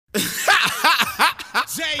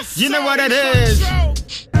You know what it is.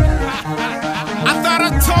 I thought I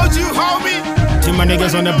told you, homie. Team my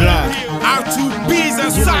niggas on the block. R2B's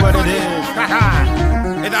and You know what it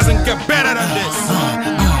Sarkodie. It doesn't get better than this.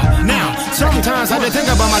 Now, sometimes I think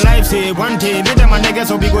about my life, say one day, me and my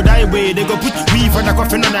niggas will be go die way. They go put weed for the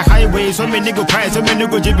coffin on the highway. So many go cry, so many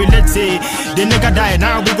go jubilate, say. The nigga die,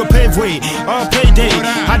 now we go pave way. All payday.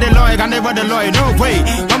 I the lawyer, I never the lawyer, no way.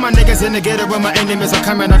 All my niggas in the ghetto when my enemies are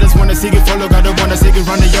coming. I just wanna see it follow, I don't wanna see it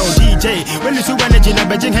run the yo DJ. When you see energy, na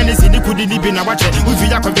Beijing Hennessy, they couldn't live in a watch it. We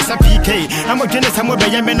feel like a PK. I'm a genius, I'm a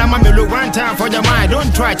Bayaman, I'm a melo one time for your mind.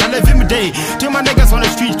 Don't try, I live him day. Till my niggas on the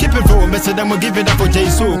street, keep it full. Message them, we'll give it up for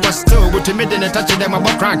J-So. Still, with the mid and touch them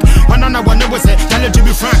about crack. One on one, never say, tell it to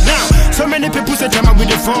be frank. Now, so many people say, tell me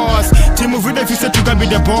with the force. To move with the future, you gotta be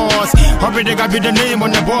the boss. Hurry, they gotta be the name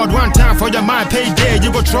on the board. One time for your mind, payday,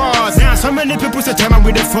 you go trust. Now, so many people say, tell me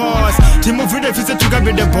with the force. To move with the future, you gotta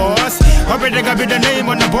be the boss. Hurry, they gotta be the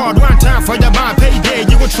name on the board. One time for your mind, payday,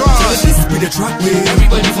 you go trust. So this be the track way.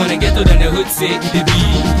 Everybody wanna get to the hood, say Edey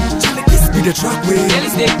Bee. This be the track way. Tell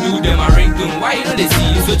us they do them a ringtone. Why you know they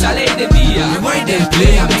see? So chale Edey Bee. Rewind them,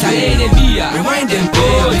 play am Chale again. Edey Bee. Rewind them,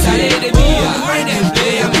 play am Chale again. Edey Bee. Rewind them,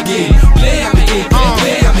 play am again. Play am again,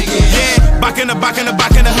 play am again. Yeah, back in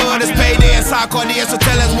the hood, it's payday and Sarkodie, so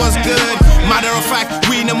tell us what's good. Matter of fact,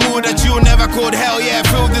 we in the mood that you never could. Hell yeah,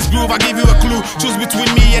 feel this groove, I give you a clue. Choose between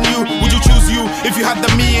me and you, would you choose you? If you had the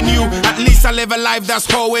me and you, at least I live a life that's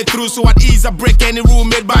whole way through. So at ease I break any rule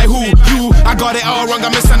made by who? You, I got it all wrong, I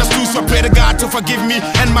misunderstood. So I pray to God to forgive me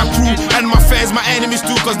and my crew and my fans, my enemies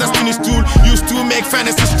too. Cause destiny's tool used to make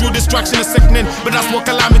fantasies true. Distraction is sickening, but that's what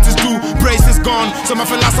calamities do. Brace is gone, so my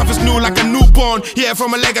philosophy's new like a newborn. Here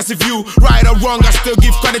from a legacy view, right or wrong, I still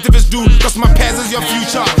give credit if it's due. Cause my past is your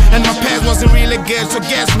future, and my past wasn't really good. So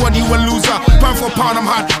guess what, you a loser. Pound for pound, I'm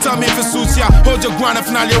hot, tell me if it suits ya. Hold your ground,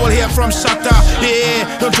 if not, you will hear from Shatter. Yeah,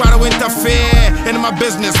 don't try to interfere. In my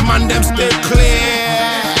business, man, them stay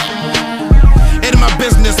clear. In my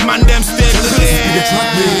business, man, them stay clear.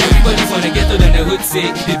 Everybody wanna get to the hood, say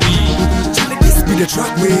Edey Bee. This be the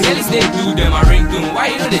track way. Tell us they do them a ringtone. Why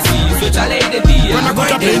you know they see? So chale Edey Bee. When I go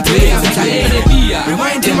to Rewind them, play, play am Chale again. Edey Bee.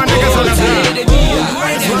 Rewind Team them, my niggas on the Chale block. Edey Bee.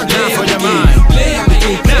 rewind them, One play time for am your again. mind. Play am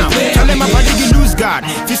again, Now, play tell am them again. about you lose God.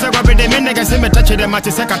 Fisa wabe de men niggas say me touch them at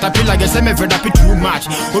the caterpillar. Get say me fed up too much.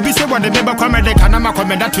 Obi say what the member come de kanama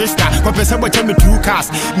come that twister. Kope say what me two cars.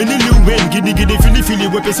 Me ni new win giddy fili.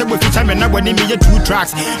 We say we feature me na when me two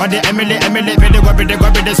tracks. Or the MLA be the wabe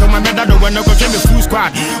so my meda do wanna go me full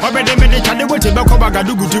squad. Obe de me de chade what be ko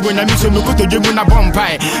bagadu guti when I miss me ko to jemu na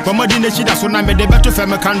bompai. But my dinner she da so na me de beto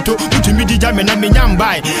fem kanto. Uti mi di jam na me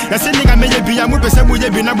nyambai. Na say nigga me ye bia mu pese mu ye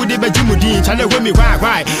bi na budi be jimu di. Chale we me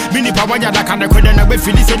why. Bini pa wanya da kana kwede na we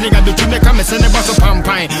fili say nigga do to me come say ne boss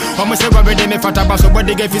pampai. Omo say wabe de me fata baso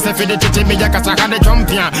body ge fi say fi de tete me jaka saka de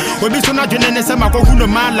champion. Obi so na dwene ne say makohu no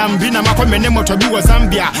malam bi na makome ne moto bi wo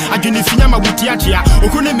Zambia. Adwene finya mabuti atia.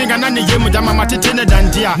 Okune me gana ne yemu jama matete ne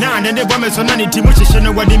dantia. Na ne de bome so na ne timu hye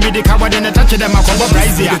no wadi me de ka wade ne touch them akobo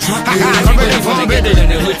prize ya. Everybody wanna get to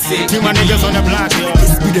the hood, say Team my niggas on the block, yo.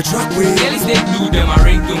 This be the track way. Tell us they do them a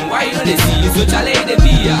ringtone. Why you know they see? So chale Edey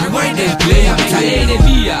Bee. Rewind them, play am Chale again. Edey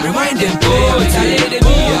Bee. Rewind them, play am Chale again. Edey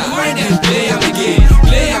Bee. Rewind them, play